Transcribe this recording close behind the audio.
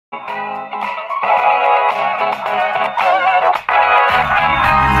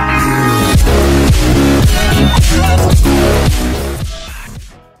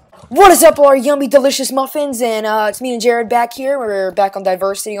What is up, all our yummy, delicious muffins? And it's me and Jared back here. We're back on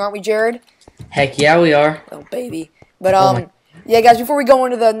Diversity, aren't we, Jared? Heck yeah, we are. Oh, baby. But, yeah, guys, before we go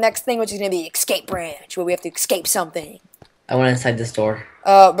into the next thing, which is going to be Escape Branch, where we have to escape something. I went inside this door.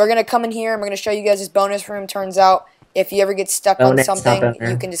 We're going to come in here, and we're going to show you guys this bonus room. Turns out, if you ever get stuck on something,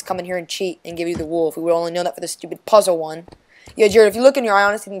 you can just come in here and cheat and give you the wolf. We would only know that for the stupid puzzle one. Yeah, Jared, if you look in here, I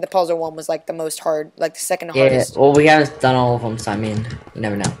honestly think the puzzle one was, like, the most hard, like, the second hardest. Yeah, well, we haven't done all of them, so I mean, you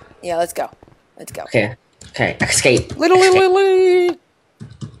never know. Yeah, let's go. Let's go. Okay, escape. Little. Oh, wait,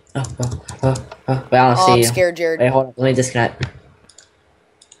 I don't see I'm you. scared, Jared. Wait, hold on, let me disconnect.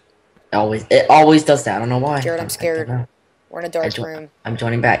 It always does that, I don't know why. Jared, I'm scared. We're in a dark room. I'm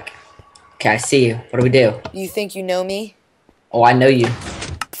joining back. Okay, I see you. What do we do? You think you know me? Oh, I know you.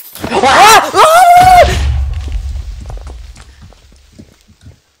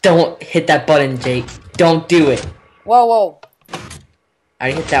 Don't hit that button, Jake. Don't do it. Whoa. I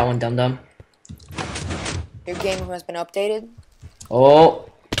already hit that one, dum-dum. Your game room has been updated? Oh.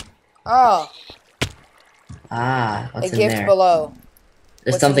 Oh. Ah, what's in there? A gift below.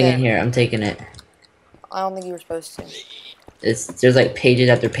 There's something in here. I'm taking it. I don't think you were supposed to. There's like pages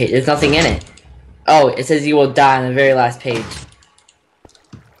after page. There's nothing in it. Oh, it says you will die on the very last page.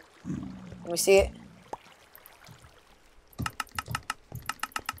 Let me see it.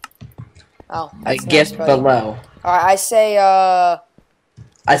 Oh, a gift below. Alright, I say,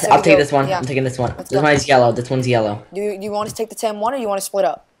 I'll take this one. Yeah. I'm taking this one. This one's yellow. This one's yellow. Do you want to take the 10-1 or you want to split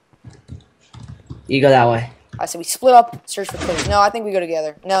up? You go that way. I said we split up, search for clues. No, I think we go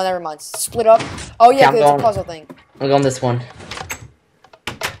together. No, never mind. Split up. Oh, yeah, because it's a puzzle thing. I'm going this one.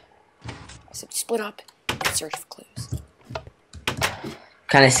 I said split up and search for clues.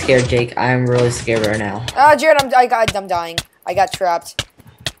 Kind of scared, Jake. I'm really scared right now. Jared, I'm dying. I got trapped.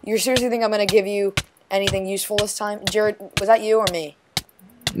 You seriously think I'm going to give you anything useful this time? Jared, was that you or me?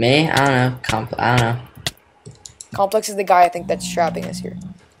 Me? I don't know. I don't know. Complex is the guy I think that's trapping us here.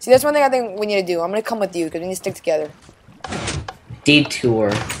 See, that's one thing I think we need to do. I'm going to come with you because we need to stick together.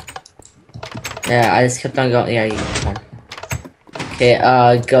 Detour. Yeah, I just kept on going. Yeah, come on. Okay,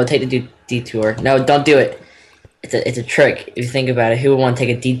 go take the detour. No, don't do it. It's a trick. If you think about it, who would want to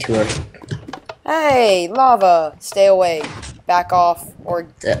take a detour? Hey, lava. Stay away. Back off or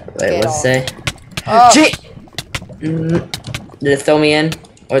wait, what's it say? Oh. Did it throw me in?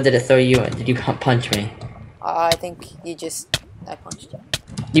 Or did it throw you in? Did you punch me? I think I punched you.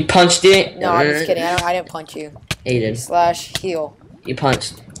 You punched it? No, I'm just kidding. I didn't punch you. Yeah, you did. Slash heal. You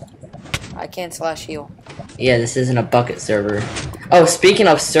punched. I can't slash heal. Yeah, this isn't a bucket server. Oh, speaking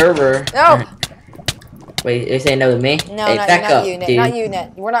of server. No! Wait, you're saying no to me? No, hey, not you, Net. Dude. Not you,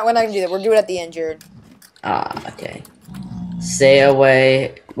 Net. We're not gonna do that. We'll do it at the end, Jared. Ah, okay. Stay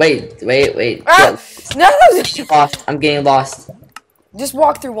away. Wait. Ah! No! Lost. I'm getting lost. Just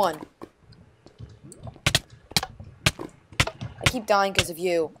walk through one. I keep dying because of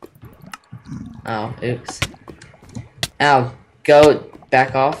you. Oh, oops. Ow. Go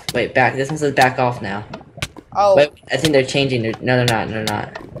back off. Wait, back. This one says back off now. Oh. Wait, I think they're changing. No, they're not. They're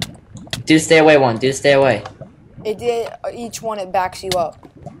not. Do stay away one. Do stay away. It did. Each one, it backs you up.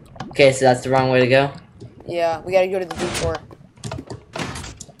 Okay, so that's the wrong way to go? Yeah, we gotta go to the detour.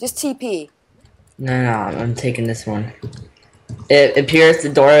 Just TP. No, I'm taking this one. It appears the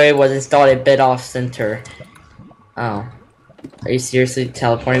doorway was installed a bit off center. Oh. Are you seriously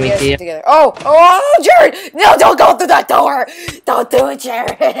teleporting me to you? Together. Oh, Jared! No, don't go through that door! Don't do it,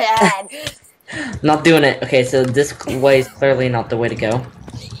 Jared! I'm not doing it. Okay, so this way is clearly not the way to go.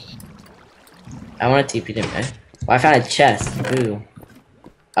 I want to TP to me. Well, I found a chest. Ooh.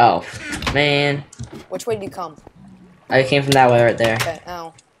 Oh, man. Which way did you come? I came from that way right there. Okay,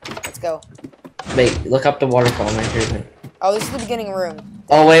 ow. Let's go. Wait, look up the waterfall. Oh, this is the beginning room.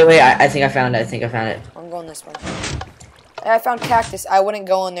 Oh, wait. I think I found it. I'm going this way. I found cactus. I wouldn't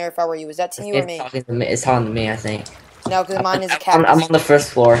go in there if I were you. Is that to you or me? It's talking to me, I think. No, because mine is a cactus. I'm on the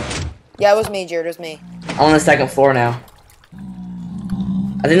first floor. Yeah, it was me, Jared. It was me. I'm on the second floor now.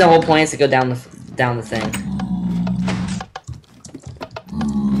 I think the whole point is to go down the thing.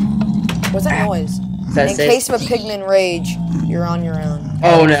 What's that noise? In case of a pigman rage, you're on your own.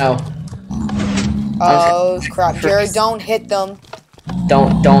 Oh no. Oh crap, Jared, don't hit them.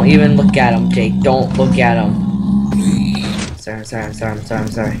 Don't even look at them, Jake. Don't look at them. I'm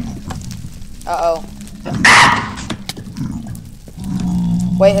sorry. Uh-oh.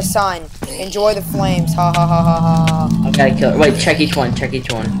 Wait, a sign. Enjoy the flames. Ha ha ha ha ha. I gotta kill it. Wait, check each one. I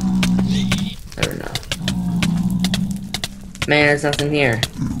don't know. Man, there's nothing here.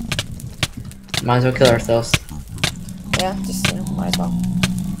 Might as well kill ourselves. Yeah, just, might as well.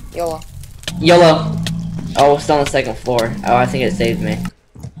 YOLO. YOLO! Oh, we're still on the second floor. Oh, I think it saved me.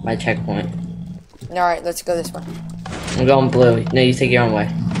 my checkpoint. Alright, let's go this way. I'm going blue. No, you take your own way.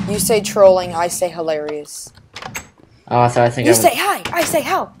 You say trolling, I say hilarious. Oh, I think you say hi, I say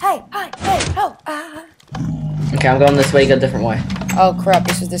how. Hey, hi, hey, ho. Okay, I'm going this way. Go a different way. Oh crap!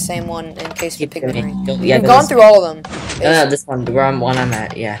 This is the same one in case of the pigment ring. Yeah, We've gone through all of them. No, this one. One I'm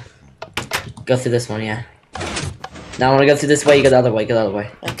at. Yeah. Go through this one. Yeah. Now I want to go through this way. You go the other way. Go the other way.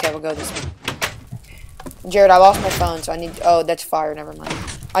 Okay, we'll go this way. Jared, I lost my phone, so I need. Oh, that's fire. Never mind.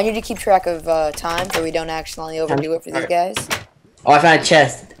 I need to keep track of time so we don't accidentally overdo it for these guys. Oh, I found a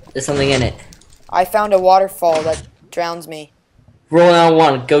chest. There's something in it. I found a waterfall that drowns me. Roll on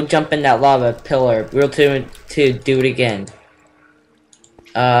 1. Go jump in that lava pillar. Roll 2, do it again.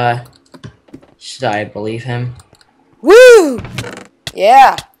 Should I believe him? Woo!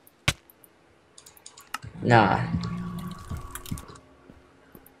 Yeah. Nah.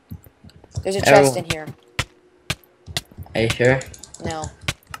 There's a chest in here. Are you sure? No.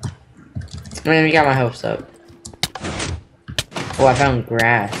 Man, you got my hopes up. Oh, I found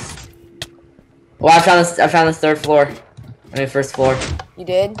grass. Oh, I found this 3rd floor. I mean, 1st floor. You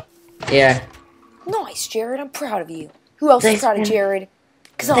did? Yeah. Nice, Jared. I'm proud of you. Who else is proud of Jared?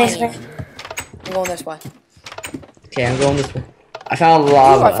 Cause I am. I'm going this way. Okay, I'm going this way. I found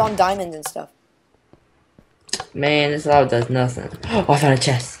lava. Ooh, I found diamonds and stuff. Man, this lava does nothing. Oh, I found a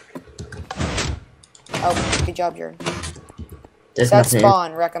chest. Oh, good job, Jared. Set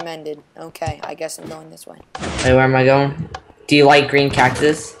spawn recommended. Okay, I guess I'm going this way. Wait, where am I going? Do you like green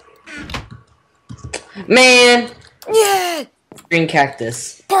cactus? Man! Yeah! Green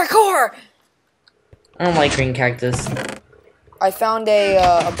cactus. Parkour! I don't like green cactus. I found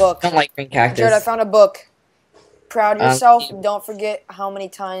a book. I don't like green cactus. Jared, I found a book. Proud of yourself. Don't forget how many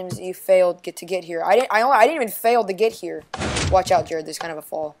times you failed to get here. I didn't even fail to get here. Watch out, Jared. There's kind of a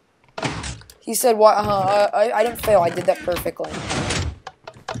fall. He said, "What? I didn't fail. I did that perfectly."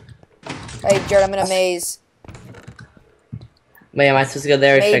 Hey, Jared, I'm in a maze. Wait, am I supposed to go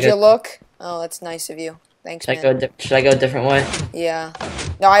there? Made you look? Oh, that's nice of you. Thanks, man. Should I go a different way? Yeah.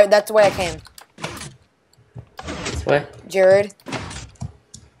 No, that's the way I came. This way? Jared,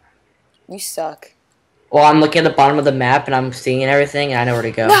 you suck. Well, I'm looking at the bottom of the map and I'm seeing everything and I know where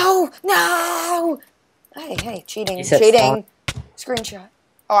to go. No! No! Hey, cheating. Cheating. Screenshot.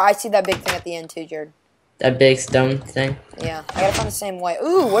 Oh, I see that big thing at the end too, Jared. That big stone thing? Yeah. I gotta find the same way.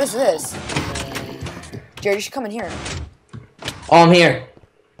 Ooh, what is this? Jared, you should come in here. Oh, I'm here.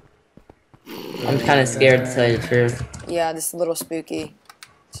 I'm kind of scared to tell you the truth. Yeah, this is a little spooky.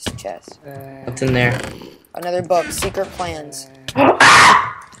 It's just a chest. What's in there? Another book. Secret plans.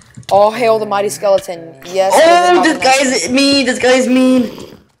 All hail the mighty skeleton. Yes. Oh, this guy's mean. This guy's mean.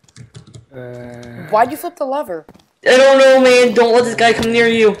 Why'd you flip the lever? I don't know, man. Don't let this guy come near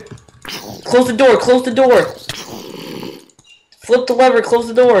you. Close the door. Close the door. Flip the lever. Close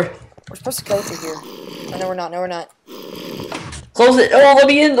the door. We're supposed to go through here. Oh, no, we're not. No, we're not. Close it. Oh, let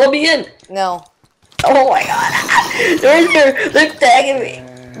me in. Let me in. No. Oh my god. They're tagging me.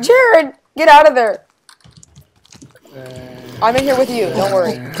 Jared, get out of there. I'm in here with you. Don't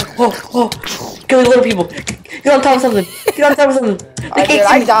worry. Oh. Go, little people. Get on top of something. Get on top of something. Jared,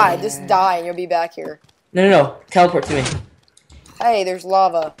 I died. Just die and you'll be back here. No. Teleport to me. Hey, there's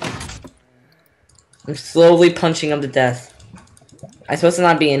lava. I'm slowly punching them to death. I'm supposed to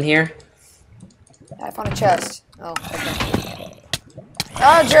not be in here. I found a chest. Oh, okay.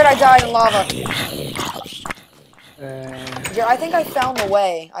 Oh, Jared, I died in lava. Jared, I think I found the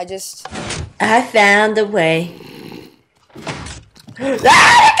way. I found the way.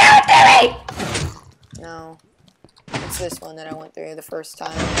 Ah, don't do me! No. It's this one that I went through the first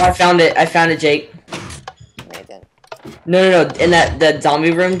time. Oh, I found it, Jake. Nathan. No. In that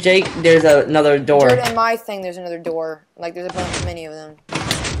zombie room, Jake, there's another door. Jared, in my thing, there's another door. Like, there's many of them.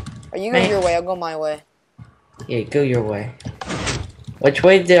 Are you going your way? I'll go my way. Yeah, go your way. Which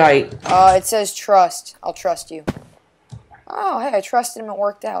way did I... It says trust. I'll trust you. Oh, hey, I trusted him. It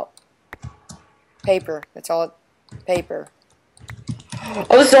worked out. Paper. That's all it... Paper.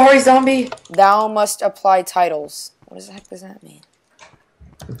 Oh, sorry, zombie! Thou must apply titles. What the heck does that mean?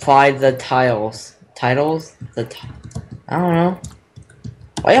 Apply the tiles. Titles? I don't know.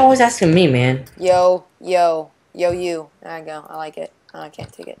 Why are you always asking me, man? Yo, you. There I go. I like it. Oh, I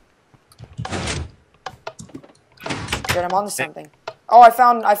can't take it. Good, I'm on to something. Oh, I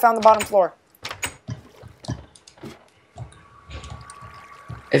found the bottom floor.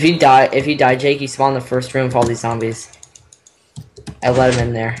 If you die, Jake, you spawn in the first room with all these zombies. I let him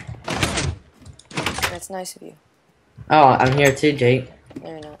in there. That's nice of you. Oh, I'm here too, Jake.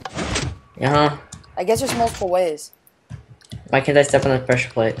 No, you're not. Uh-huh. I guess there's multiple ways. Why can't I step on the pressure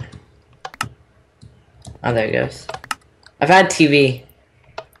plate? Oh, there it goes. I've had TV.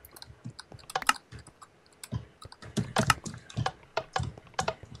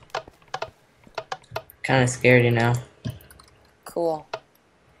 kind of scared, you know. Cool.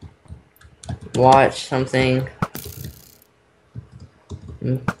 Watch something.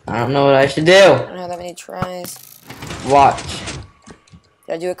 I don't know what I should do. I don't have that many tries. Watch.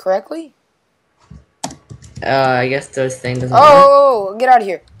 Did I do it correctly? I guess those things doesn't work. Oh, get out of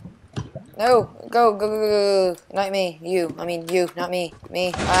here. No, go. Not me, you. I mean, you, not me.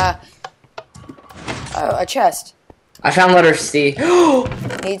 Me. Oh, a chest. I found letter C.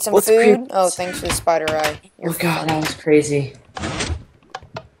 Need some food? Oh, thanks for the spider eye. Oh god, that was crazy.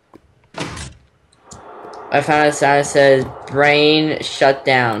 I found a sign that says, brain shut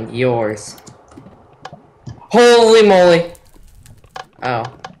down, yours. Holy moly! Oh.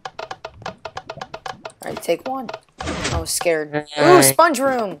 Alright, take one. I was scared. Ooh, sponge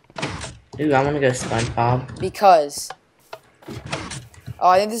room! Ooh, I want to go to SpongeBob. Because. Oh,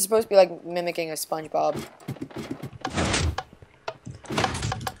 I think this is supposed to be like mimicking a SpongeBob.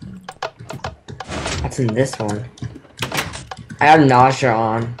 What's in this one? I have nausea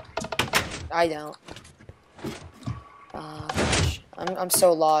on. I don't. Gosh. I'm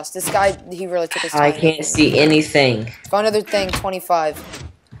so lost. This guy, he really took his time. I can't see anything. Found another thing, 25.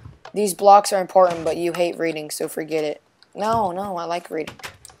 These blocks are important, but you hate reading, so forget it. No, I like reading.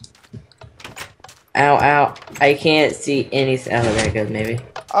 Ow. I can't see anything. Oh, there it goes, maybe.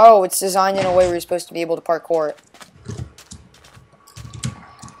 Oh, it's designed in a way where you're supposed to be able to parkour it.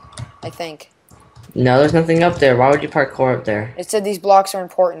 I think. No, there's nothing up there. Why would you parkour up there? It said these blocks are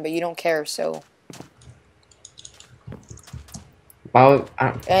important, but you don't care, so. Why would,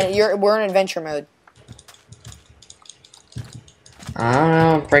 And we're in adventure mode. I don't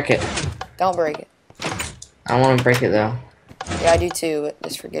know. Break it. Don't break it. I want to break it, though. Yeah, I do too, but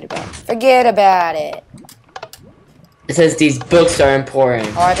just forget about it. Forget about it! It says these books are important.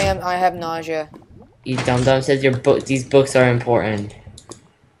 Oh, I have nausea. You dum-dum. It says these books are important.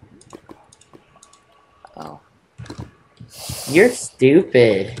 Oh. You're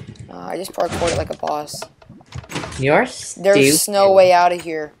stupid. I just parkoured it like a boss. You're stupid. There's no way out of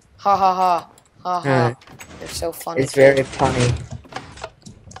here. Ha ha ha. Ha ha. You're so funny. It's very funny.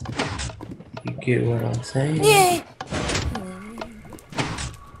 You get what I'm saying? Yeah.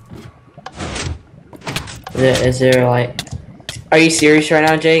 Is there like... Are you serious right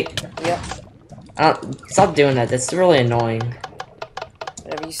now, Jake? Yep. Stop doing that. That's really annoying.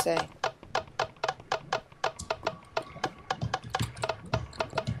 Whatever you say.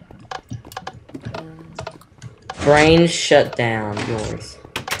 Brain shut down. Yours.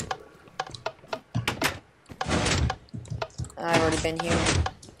 I've already been here.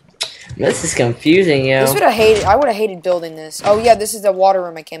 This is confusing, yo. I would have hated building this. Oh yeah, this is the water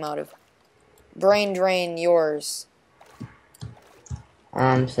room I came out of. Brain drain, yours.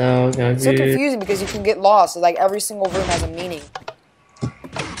 I'm so confused. It's so confusing because you can get lost. Like every single room has a meaning.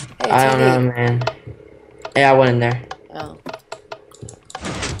 Hey, I don't know, man. Yeah, I went in there. Oh.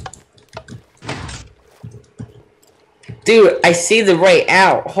 Dude, I see the way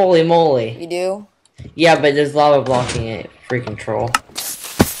out. Holy moly. You do? Yeah, but there's lava blocking it. Freaking troll.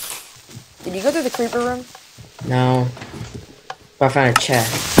 Did you go through the creeper room? No. But I found a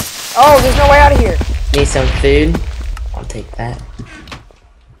chest. Oh, there's no way out of here. Need some food? I'll take that.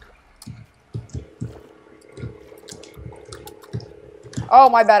 Oh,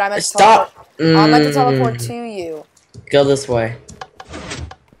 my bad. I meant to teleport. I meant to teleport to you. Go this way.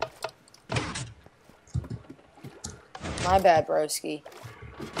 My bad, broski.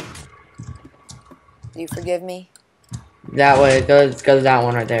 Do you forgive me? That way. Go to that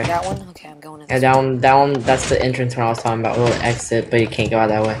one right there. That one? Okay, I'm going in. Yeah, that one. That's the entrance one I was talking about. A little exit, but you can't go out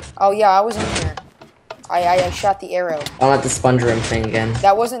that way. Oh yeah, I was in here. I shot the arrow. I'm at the sponge room thing again.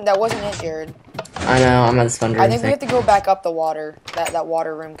 That wasn't it, Jared. I know. I'm at the sponge room. I think we have to go back up the water. That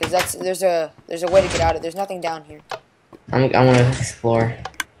water room, because there's a way to get out of it. There's nothing down here. I want to explore.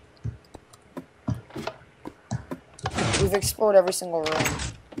 We've explored every single room.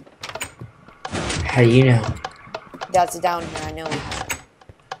 How do you know? That's down here. I know we have.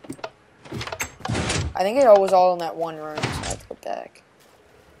 I think it was all in that one room, so I have to go back.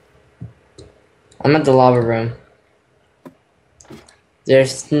 I'm at the lava room.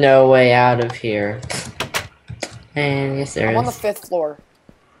 There's no way out of here. And yes, there is. I'm on the 5th floor.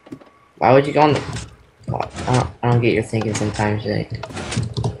 Why would you go on the... I don't get your thinking sometimes, Jake.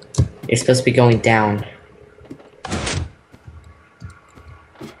 You're supposed to be going down.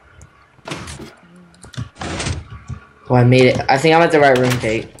 Oh, I made it. I think I'm at the right room,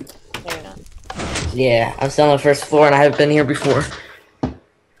 Jake. No, you're not. Yeah, I'm still on the 1st floor and I haven't been here before.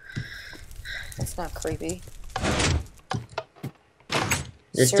 That's not creepy.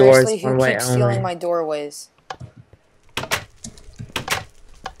 This Seriously, door is one way keeps only. stealing my doorways?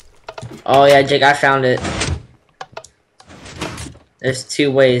 Oh yeah, Jake, I found it. There's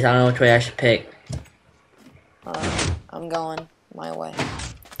 2 ways. I don't know which way I should pick. I'm going my way.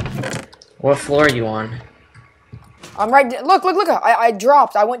 What floor are you on? I'm right. Look! I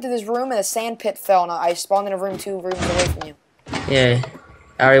dropped. I went to this room and a sand pit fell, and I spawned in a room 2 rooms away from you. Yeah,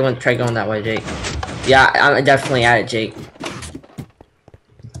 I already tried going that way, Jake. Yeah, I'm definitely at it, Jake.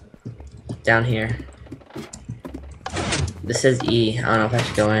 Down here. This says E. I don't know if I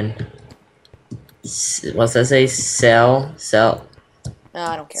should go in. What's that say? Cell? No,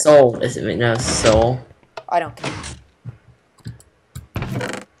 I don't care. Soul. Is it? No, soul. I don't care.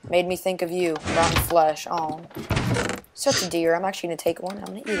 Made me think of you, rotten flesh. Oh, such a deer. I'm actually gonna take one. I'm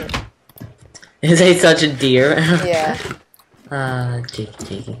gonna eat it. Is he such a deer? Yeah.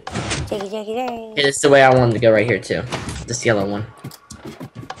 Jakey. Jakey. It's the way I wanted to go right here too. This yellow one.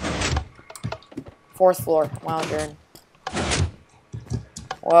 4th floor. Wow, Jared.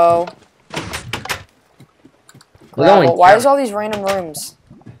 Whoa. Why is all these random rooms?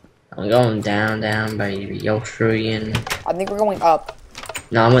 I'm going down, baby. Yo, trillion. I think we're going up.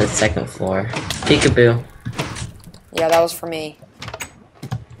 No, I'm on the 2nd floor. Peekaboo. Yeah, that was for me.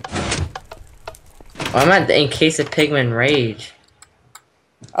 Oh, I'm at the in case of Pigman Rage.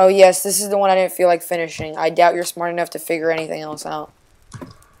 Oh yes, this is the one I didn't feel like finishing. I doubt you're smart enough to figure anything else out.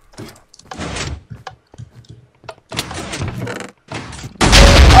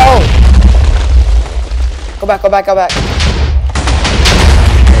 Oh! Go back. This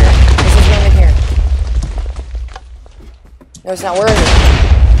is room in here. No, it's not. Where is it?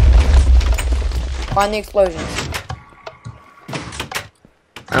 Find the explosions.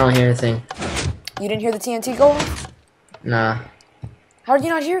 I don't hear anything. You didn't hear the TNT go off? Nah. How did you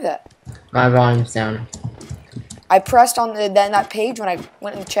not hear that? My volume's down. I pressed on that page when I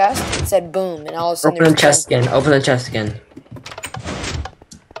went in the chest. It said boom, and all of a sudden Open the chest again. Open the chest again.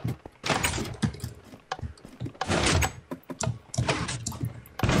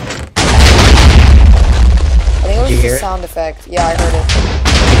 I think it was just a sound effect. Yeah, I heard it.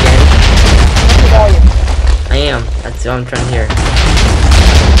 Again? Volume. I am. That's what I'm trying to hear.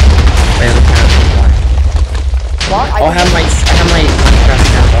 Wait, let me turn it on. What? I have my Minecraft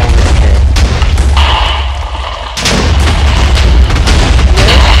sound on. Okay.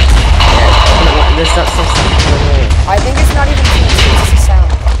 Yeah, there's not some. I think it's not even TNT, it's just a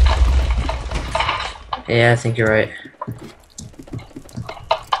sound. Yeah, I think you're right.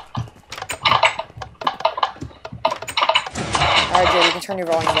 Alright, Jay, you can turn your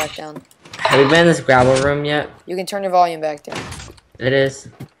volume back down. Have we been in this gravel room yet? You can turn your volume back down. It is.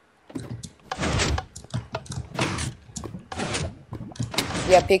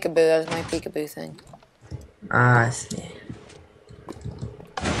 Yeah, peekaboo. That was my peekaboo thing. Ah, I see.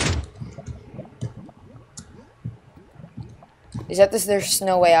 Is that this? There's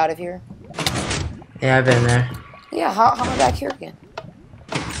no way out of here. Yeah, I've been there. Yeah, how am I back here again?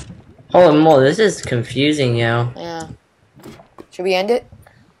 Holy moly, this is confusing, yo. Yeah. Should we end it?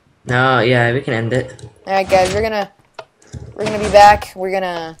 No, yeah, we can end it. Alright, guys, we're gonna be back. We're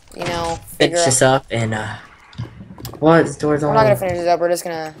gonna, Finish this up and what? This door's on. We're not gonna finish this up. We're just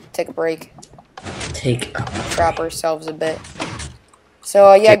gonna take a break. Trap ourselves a bit.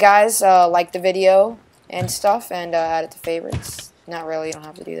 So yeah, guys, like the video and stuff, and add it to favorites. Not really. You don't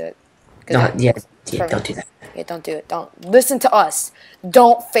have to do that. No, yeah, don't do that. Yeah, don't do it. Don't listen to us.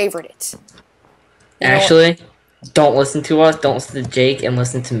 Don't favorite it. Actually, don't listen to us. Don't listen to Jake, and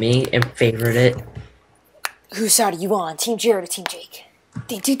listen to me and favorite it. Whose side are you on? Team Jared or Team Jake?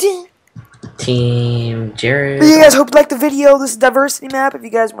 Team Jared. But you guys hope you liked the video. This is diversity map. If you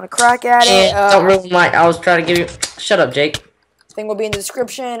guys want to crack at it, don't ruin my. I was trying to give you. Shut up, Jake. Thing will be in the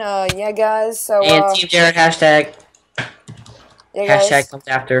description. Yeah, guys. So and Team Jared hashtag. Yeah, guys. Hashtag comes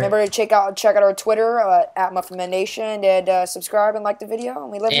after. Remember to check out our Twitter at MuffinManNation and subscribe and like the video.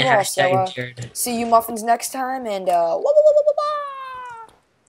 And we love you all. So see you muffins next time. And